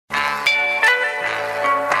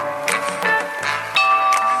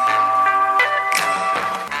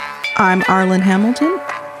I'm Arlen Hamilton,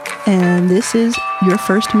 and this is Your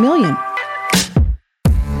First Million.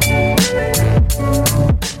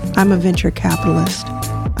 I'm a venture capitalist.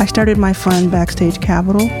 I started my fund, Backstage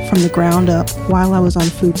Capital, from the ground up while I was on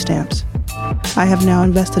food stamps. I have now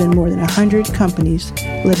invested in more than 100 companies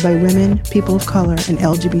led by women, people of color, and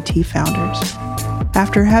LGBT founders.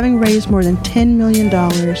 After having raised more than $10 million,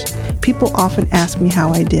 people often ask me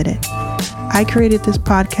how I did it. I created this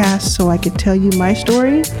podcast so I could tell you my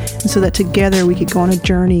story, and so that together we could go on a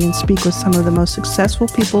journey and speak with some of the most successful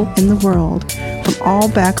people in the world from all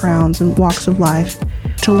backgrounds and walks of life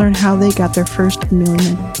to learn how they got their first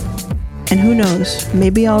million. And who knows,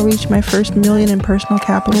 maybe I'll reach my first million in personal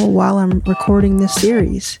capital while I'm recording this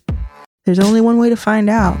series. There's only one way to find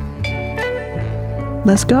out.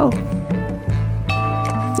 Let's go.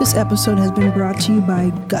 This episode has been brought to you by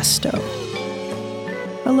Gusto.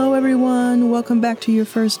 Hello, everyone. Welcome back to Your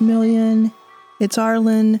First Million. It's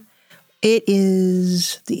Arlen. It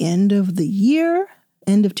is the end of the year,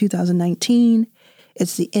 end of 2019.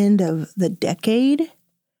 It's the end of the decade.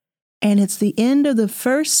 And it's the end of the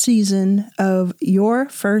first season of Your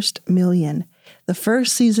First Million. The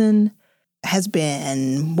first season has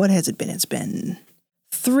been, what has it been? It's been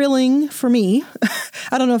thrilling for me.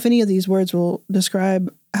 I don't know if any of these words will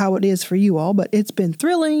describe how it is for you all, but it's been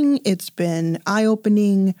thrilling. It's been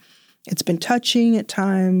eye-opening. It's been touching at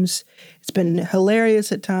times. It's been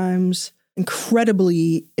hilarious at times,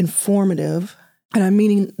 incredibly informative. And I'm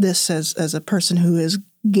meaning this as a person who is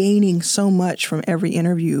gaining so much from every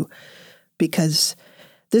interview, because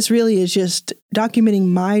this really is just documenting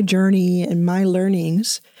my journey and my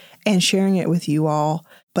learnings and sharing it with you all.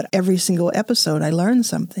 But every single episode, I learn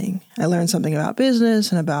something. I learn something about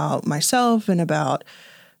business and about myself and about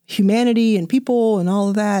humanity and people and all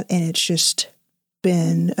of that. And it's just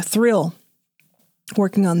been a thrill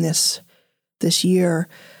working on this year.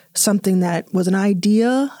 Something that was an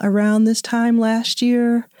idea around this time last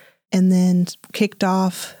year and then kicked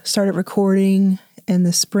off, started recording in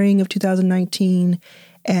the spring of 2019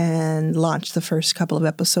 and launched the first couple of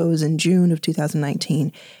episodes in June of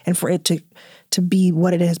 2019. And for it to be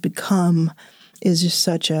what it has become is just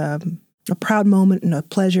such a proud moment and a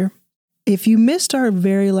pleasure. If you missed our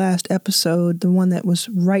very last episode, the one that was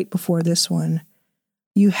right before this one,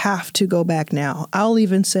 you have to go back now. I'll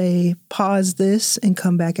even say pause this and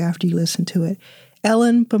come back after you listen to it.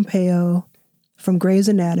 Ellen Pompeo from Grey's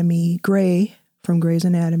Anatomy, Grey from Grey's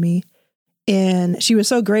Anatomy, and she was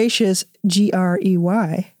so gracious,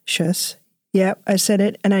 Grey-cious. Yep, I said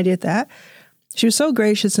it and I did that. She was so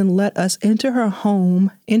gracious and let us into her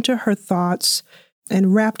home, into her thoughts,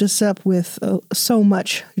 and wrapped us up with so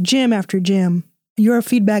much gem after gem. Your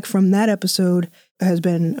feedback from that episode has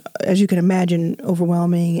been, as you can imagine,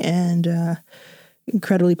 overwhelming and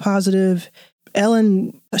incredibly positive.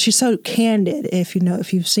 Ellen, she's so candid. If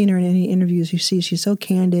you've seen her in any interviews, you see she's so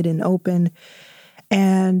candid and open.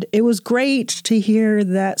 And it was great to hear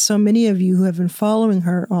that so many of you who have been following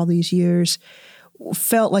her all these years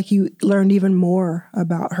felt like you learned even more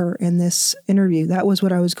about her in this interview. That was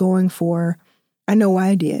what I was going for. I know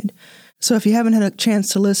I did. So if you haven't had a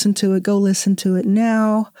chance to listen to it, go listen to it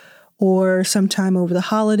now or sometime over the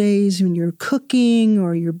holidays when you're cooking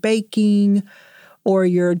or you're baking or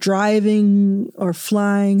you're driving or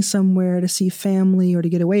flying somewhere to see family or to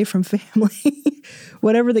get away from family,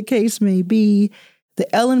 whatever the case may be.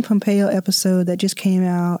 The Ellen Pompeo episode that just came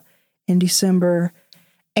out in December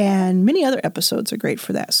and many other episodes are great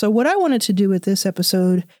for that. So what I wanted to do with this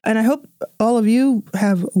episode, and I hope all of you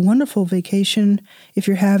have a wonderful vacation. If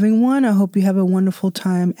you're having one, I hope you have a wonderful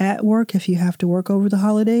time at work. If you have to work over the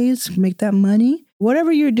holidays, make that money.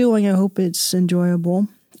 Whatever you're doing, I hope it's enjoyable.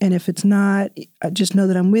 And if it's not, just know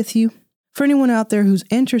that I'm with you. For anyone out there who's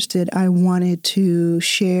interested, I wanted to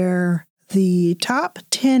share the top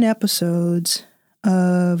 10 episodes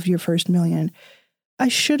of Your First Million. I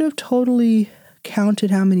should have totally counted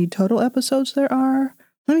how many total episodes there are.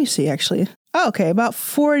 Let me see, actually. Oh, okay, about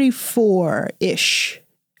 44-ish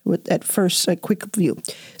at first, a quick view.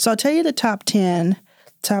 So I'll tell you the top 10,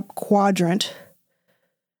 top quadrant.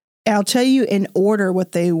 I'll tell you in order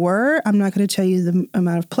what they were. I'm not going to tell you the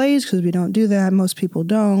amount of plays because we don't do that. Most people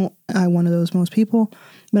don't. I'm one of those most people.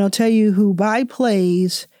 But I'll tell you who by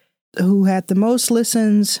plays, who had the most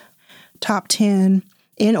listens, top 10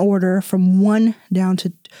 in order from 1 down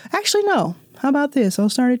to... Actually, no. How about this? I'll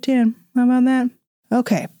start at 10. How about that?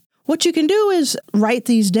 Okay. What you can do is write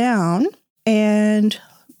these down and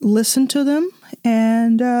listen to them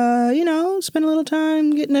and, spend a little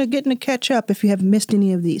time getting to catch up if you have missed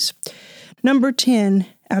any of these. Number 10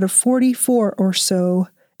 out of 44 or so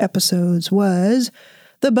episodes was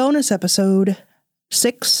the bonus episode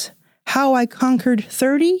 6, How I Conquered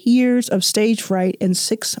 30 Years of Stage Fright in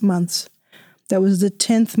 6 Months. That was the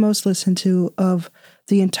 10th most listened to of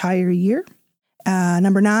the entire year.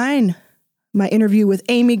 Number 9, my interview with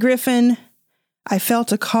Amy Griffin. I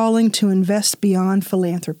felt a calling to invest beyond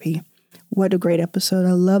philanthropy. What a great episode.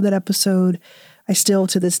 I love that episode. I still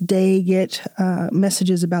to this day get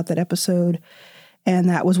messages about that episode. And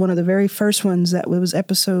that was one of the very first ones. That was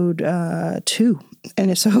episode 2.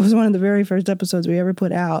 And so it was one of the very first episodes we ever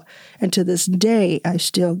put out. And to this day, I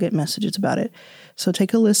still get messages about it. So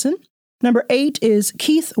take a listen. Number 8 is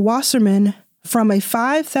Keith Wasserman, From a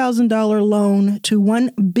 $5,000 Loan to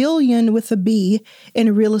 $1 Billion with a B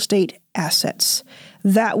in Real Estate Assets.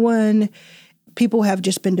 That one, people have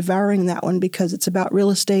just been devouring that one because it's about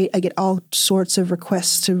real estate. I get all sorts of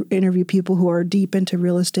requests to interview people who are deep into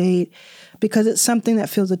real estate because it's something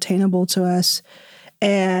that feels attainable to us.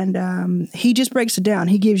 And he just breaks it down.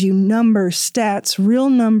 He gives you numbers, stats, real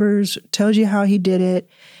numbers, tells you how he did it.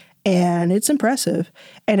 And it's impressive.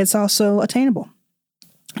 And it's also attainable.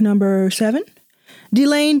 Number 7,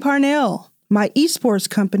 Delane Parnell. My esports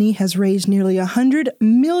company has raised nearly $100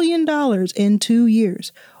 million in 2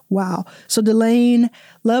 years. Wow. So Delane,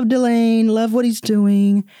 love what he's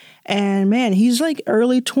doing. And man, he's like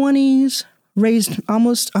early 20s, raised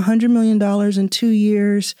almost $100 million in 2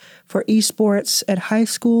 years for esports at high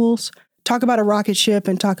schools. Talk about a rocket ship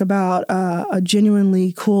and talk about a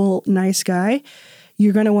genuinely cool, nice guy.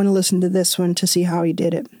 You're going to want to listen to this one to see how he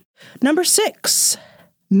did it. Number 6,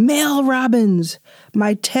 Mel Robbins.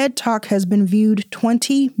 My TED Talk has been viewed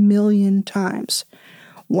 20 million times.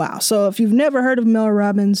 Wow. So if you've never heard of Mel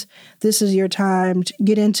Robbins, this is your time to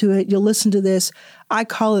get into it. You'll listen to this. I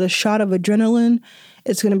call it a shot of adrenaline.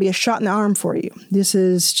 It's going to be a shot in the arm for you. This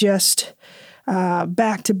is just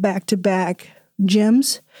back to back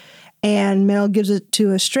gems. And Mel gives it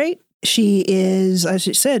to us straight. She is, as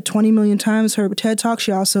she said, 20 million times her TED Talk.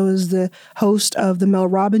 She also is the host of the Mel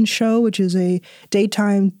Robbins Show, which is a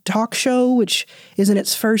daytime talk show, which is in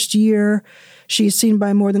its first year. She's seen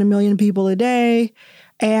by more than 1 million people a day.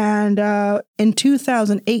 And in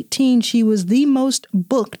 2018, she was the most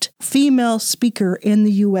booked female speaker in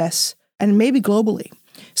the U.S. and maybe globally.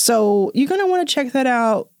 So you're going to want to check that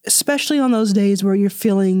out, especially on those days where you're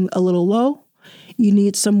feeling a little low. You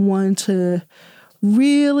need someone to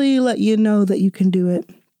really let you know that you can do it.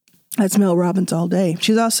 That's Mel Robbins all day.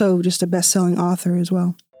 She's also just a best-selling author as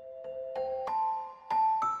well.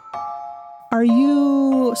 Are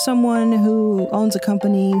you someone who owns a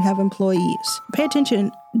company, you have employees? Pay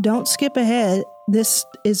attention. Don't skip ahead. This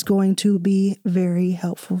is going to be very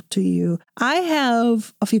helpful to you. I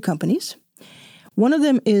have a few companies. One of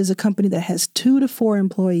them is a company that has 2 to 4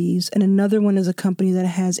 employees, and another one is a company that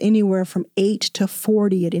has anywhere from 8 to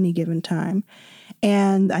 40 at any given time.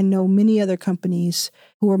 And I know many other companies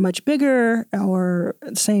who are much bigger or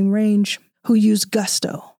same range who use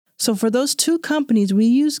Gusto. So for those 2 companies, we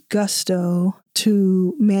use Gusto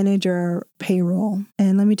to manage our payroll.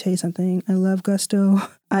 And let me tell you something. I love Gusto.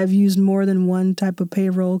 I've used more than one type of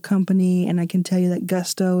payroll company, and I can tell you that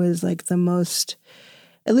Gusto is like the most,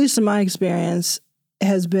 at least in my experience,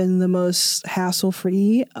 has been the most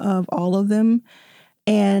hassle-free of all of them.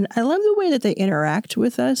 And I love the way that they interact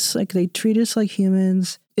with us. Like they treat us like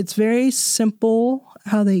humans. It's very simple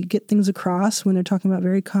how they get things across when they're talking about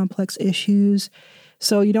very complex issues.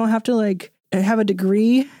 So you don't have to like have a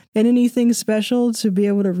degree in anything special to be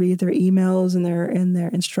able to read their emails and their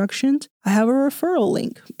instructions. I have a referral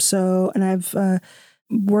link. So, and I've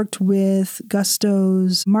worked with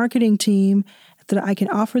Gusto's marketing team that I can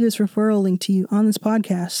offer this referral link to you on this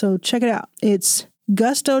podcast. So check it out. It's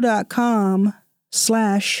gusto.com/E,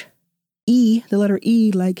 the letter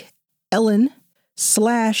E like Ellen,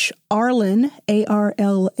 /Arlan,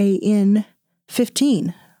 ARLAN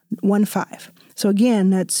 15. So again,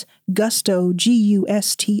 that's Gusto,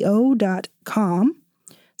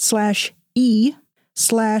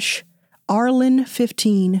 GUSTO.com/E/Arlan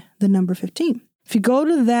 15, the number 15. If you go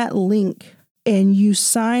to that link and you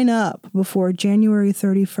sign up before January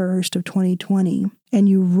 31st of 2020 and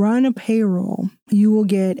you run a payroll, you will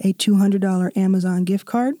get a $200 Amazon gift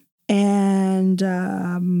card and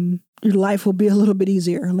your life will be a little bit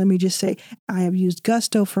easier. Let me just say, I have used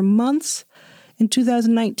Gusto for months in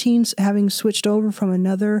 2019, having switched over from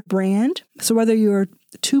another brand. So whether you're a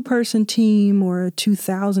 2-person team or a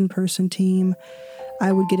 2,000-person team,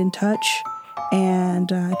 I would get in touch and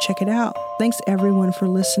check it out. Thanks everyone for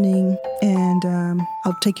listening, and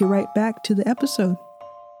I'll take you right back to the episode.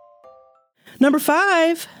 Number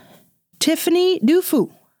 5, Tiffany Dufu.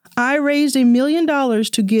 I raised $1 million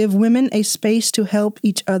to give women a space to help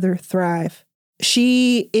each other thrive.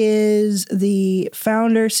 She is the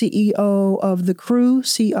founder, CEO of The Crew,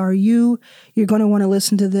 CRU. You're going to want to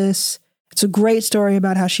listen to this. It's a great story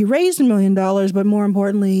about how she raised $1 million, but more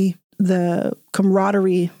importantly, the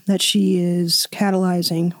camaraderie that she is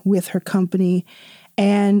catalyzing with her company.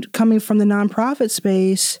 And coming from the nonprofit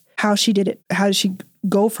space, how she did it. How did she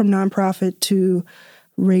go from nonprofit to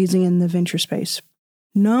raising in the venture space?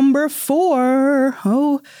 Number 4.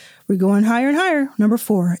 Oh, we're going higher and higher. Number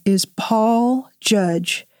 4 is Paul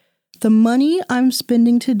Judge. The money I'm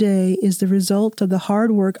spending today is the result of the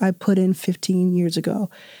hard work I put in 15 years ago.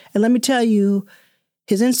 And let me tell you,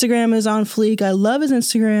 his Instagram is on fleek. I love his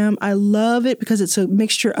Instagram. I love it because it's a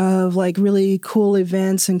mixture of like really cool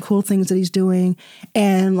events and cool things that he's doing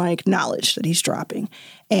and like knowledge that he's dropping.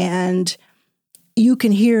 And you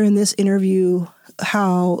can hear in this interview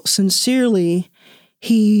how sincerely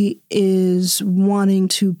he is wanting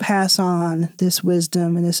to pass on this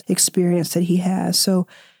wisdom and this experience that he has. So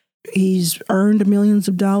he's earned millions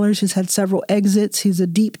of dollars. He's had several exits. He's a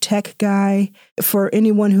deep tech guy. For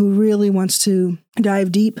anyone who really wants to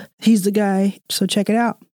dive deep, he's the guy. So check it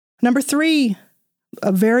out. Number 3,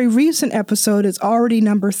 a very recent episode, it's already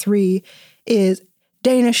number 3, is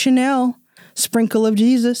Dana Chanel, Sprinkle of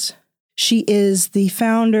Jesus. She is the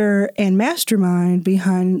founder and mastermind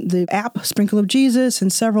behind the app Sprinkle of Jesus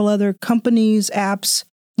and several other companies' apps.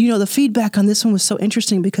 You know, the feedback on this one was so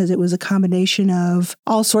interesting because it was a combination of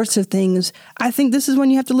all sorts of things. I think this is when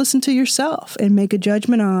you have to listen to yourself and make a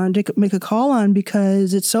judgment on, make a call on,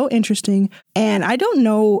 because it's so interesting. And I don't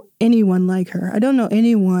know anyone like her. I don't know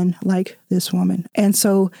anyone like this woman. And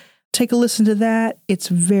so take a listen to that. It's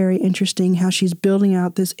very interesting how she's building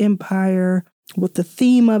out this empire, what the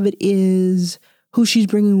theme of it is, who she's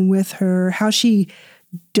bringing with her, how she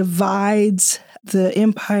divides the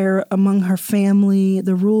empire among her family,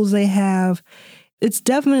 the rules they have. It's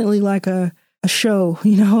definitely like a show,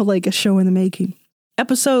 like a show in the making.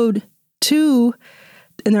 Episode 2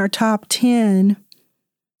 in our top 10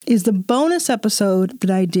 is the bonus episode that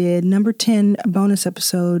I did, number 10 bonus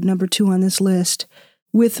episode, number 2 on this list,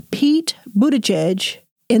 with Pete Buttigieg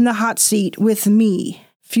in the hot seat with me.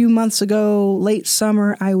 A few months ago, late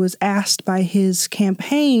summer, I was asked by his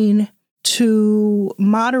campaign to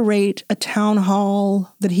moderate a town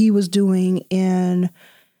hall that he was doing in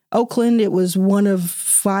Oakland. It was one of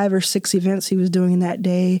 5 or 6 events he was doing that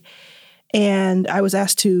day. And I was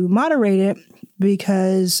asked to moderate it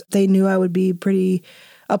because they knew I would be pretty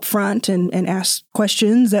upfront and ask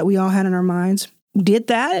questions that we all had in our minds. Did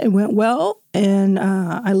that. It went well. And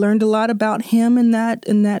I learned a lot about him in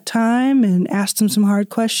that time and asked him some hard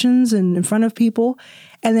questions and in front of people.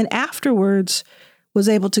 And then afterwards was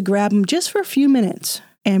able to grab him just for a few minutes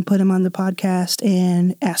and put him on the podcast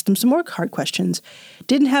and asked him some more hard questions.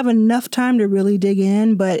 Didn't have enough time to really dig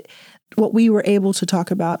in, but what we were able to talk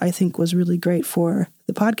about, I think, was really great for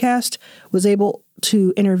the podcast. Was able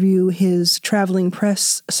to interview his traveling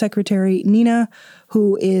press secretary, Nina,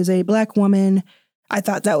 who is a Black woman. I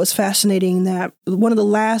thought that was fascinating that one of the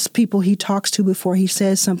last people he talks to before he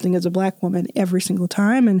says something is a Black woman every single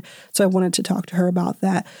time. And so I wanted to talk to her about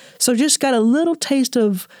that. So just got a little taste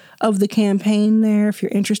of the campaign there. If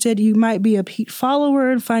you're interested, you might be a Pete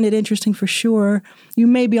follower and find it interesting for sure. You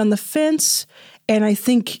may be on the fence. And I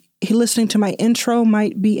think listening to my intro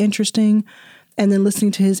might be interesting, and then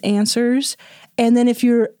listening to his answers. And then if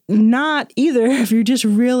you're not either, if you just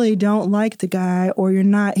really don't like the guy or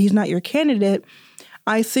he's not your candidate,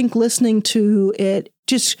 I think listening to it,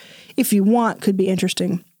 just if you want, could be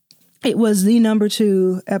interesting. It was the number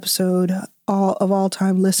 2 episode of all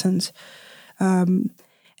time listens.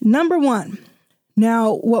 Number 1.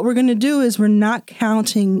 Now, what we're going to do is we're not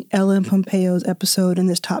counting Ellen Pompeo's episode in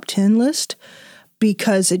this top 10 list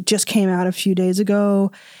because it just came out a few days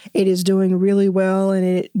ago. It is doing really well, and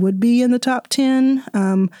it would be in the top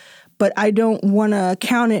 10. But I don't want to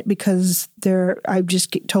count it because I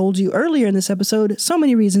just told you earlier in this episode, so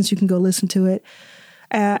many reasons you can go listen to it.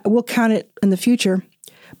 We'll count it in the future.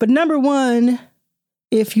 But number 1,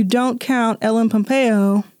 if you don't count Ellen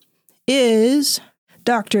Pompeo, is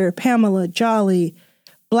Dr. Pamela Jolly.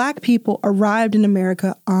 Black people arrived in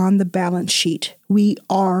America on the balance sheet. We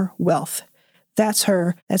are wealth. That's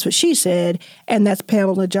her. That's what she said. And that's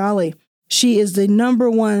Pamela Jolly. She is the number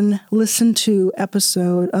 1 listened to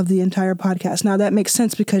episode of the entire podcast. Now, that makes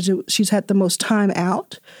sense because she's had the most time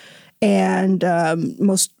out, and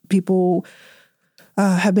most people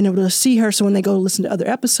have been able to see her. So when they go listen to other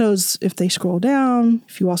episodes, if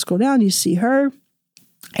you all scroll down, you see her.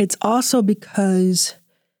 It's also because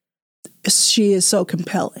she is so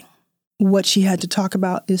compelling. What she had to talk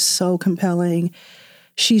about is so compelling.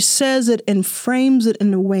 she says it and frames it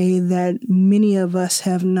in a way that many of us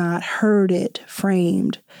have not heard it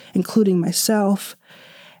framed, including myself.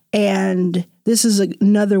 And this is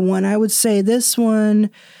another one. I would say this one,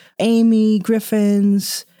 Amy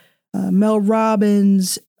Griffins, Mel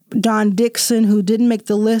Robbins, Don Dixon, who didn't make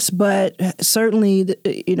the list, but certainly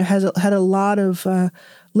had a lot of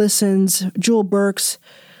listens, Jewel Burks.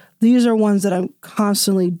 These are ones that I'm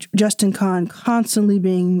constantly, Justin Kahn, constantly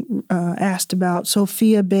being asked about.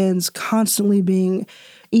 Sophia Benz, constantly being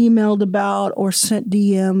emailed about or sent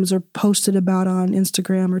DMs or posted about on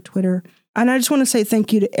Instagram or Twitter. And I just want to say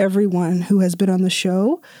thank you to everyone who has been on the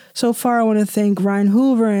show. So far, I want to thank Ryan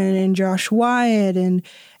Hoover and Josh Wyatt and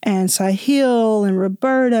Sahil and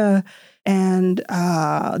Roberta and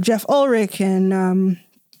Jeff Ulrich and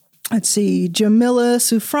let's see, Jamila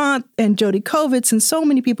Souffrant and Jody Kovitz and so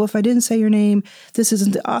many people. If I didn't say your name, this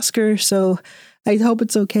isn't the Oscar, so I hope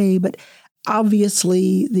it's okay. But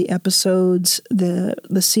obviously, the episodes,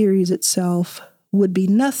 the series itself would be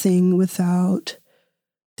nothing without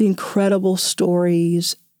the incredible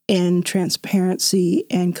stories and transparency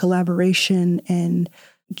and collaboration and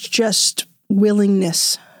just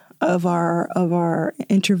willingness of our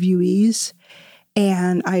interviewees.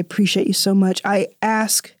 And I appreciate you so much. I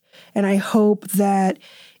ask and I hope that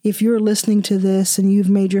if you're listening to this and you've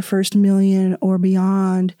made your first million or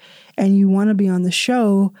beyond and you want to be on the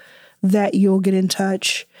show, that you'll get in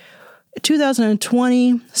touch.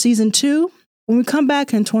 2020, season 2, when we come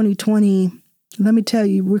back in 2020, let me tell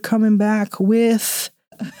you, we're coming back with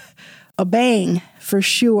a bang for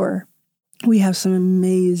sure. We have some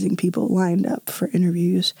amazing people lined up for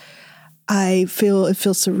interviews. It feels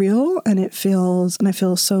surreal and I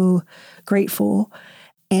feel so grateful.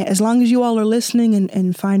 And as long as you all are listening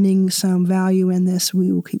and finding some value in this,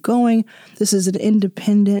 we will keep going. This is an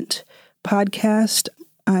independent podcast.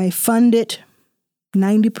 I fund it,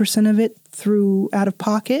 90% of it through out of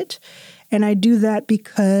pocket. And I do that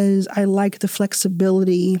because I like the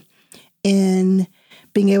flexibility in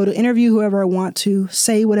being able to interview whoever I want to,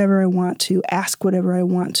 say whatever I want to, ask whatever I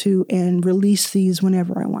want to, and release these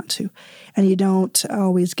whenever I want to. And you don't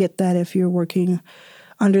always get that if you're working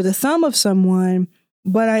under the thumb of someone.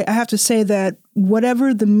 But I have to say that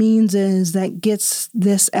whatever the means is that gets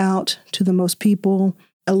this out to the most people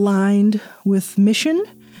aligned with mission,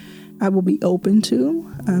 I will be open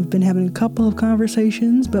to. I've been having a couple of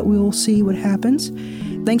conversations, but we'll see what happens.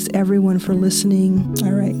 Thanks everyone for listening.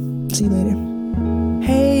 All right, see you later.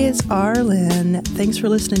 Hey, it's Arlen. Thanks for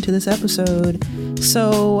listening to this episode.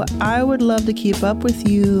 So I would love to keep up with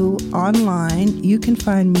you online. You can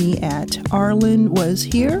find me at Arlen Was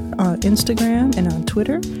Here on Instagram and on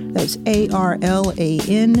Twitter. That's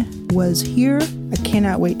ARLAN Was Here. I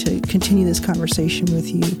cannot wait to continue this conversation with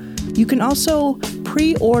you. You can also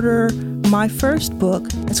pre-order my first book.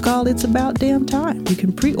 It's called It's About Damn Time. You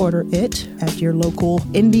can pre-order it at your local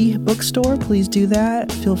indie bookstore. Please do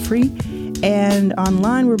that. Feel free. And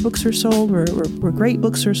online where books are sold, where great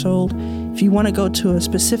books are sold. If you want to go to a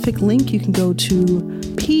specific link, you can go to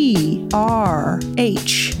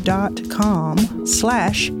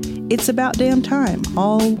prh.com/itsaboutdamntime,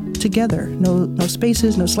 all together. No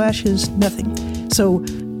spaces, no slashes, nothing. So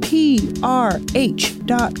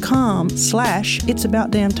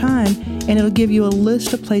prh.com/itsaboutdamntime, and it'll give you a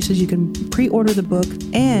list of places you can pre-order the book,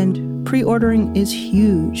 and pre-ordering is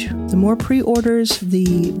huge. The more pre-orders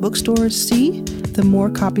the bookstores see, the more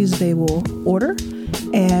copies they will order,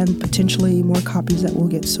 and potentially more copies that will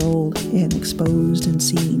get sold and exposed and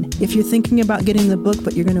seen. If you're thinking about getting the book,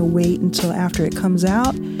 but you're going to wait until after it comes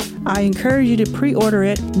out, I encourage you to pre-order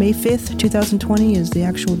it. May 5th, 2020 is the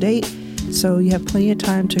actual date, so you have plenty of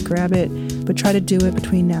time to grab it, but try to do it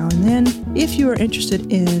between now and then. If you are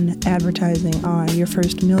interested in advertising on your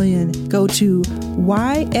first million, go to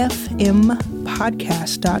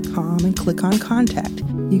yfmpodcast.com and click on contact.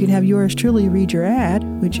 You can have yours truly read your ad,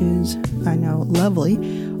 which is, I know, lovely,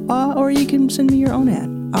 or you can send me your own ad.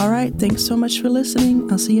 All right, thanks so much for listening.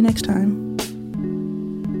 I'll see you next time.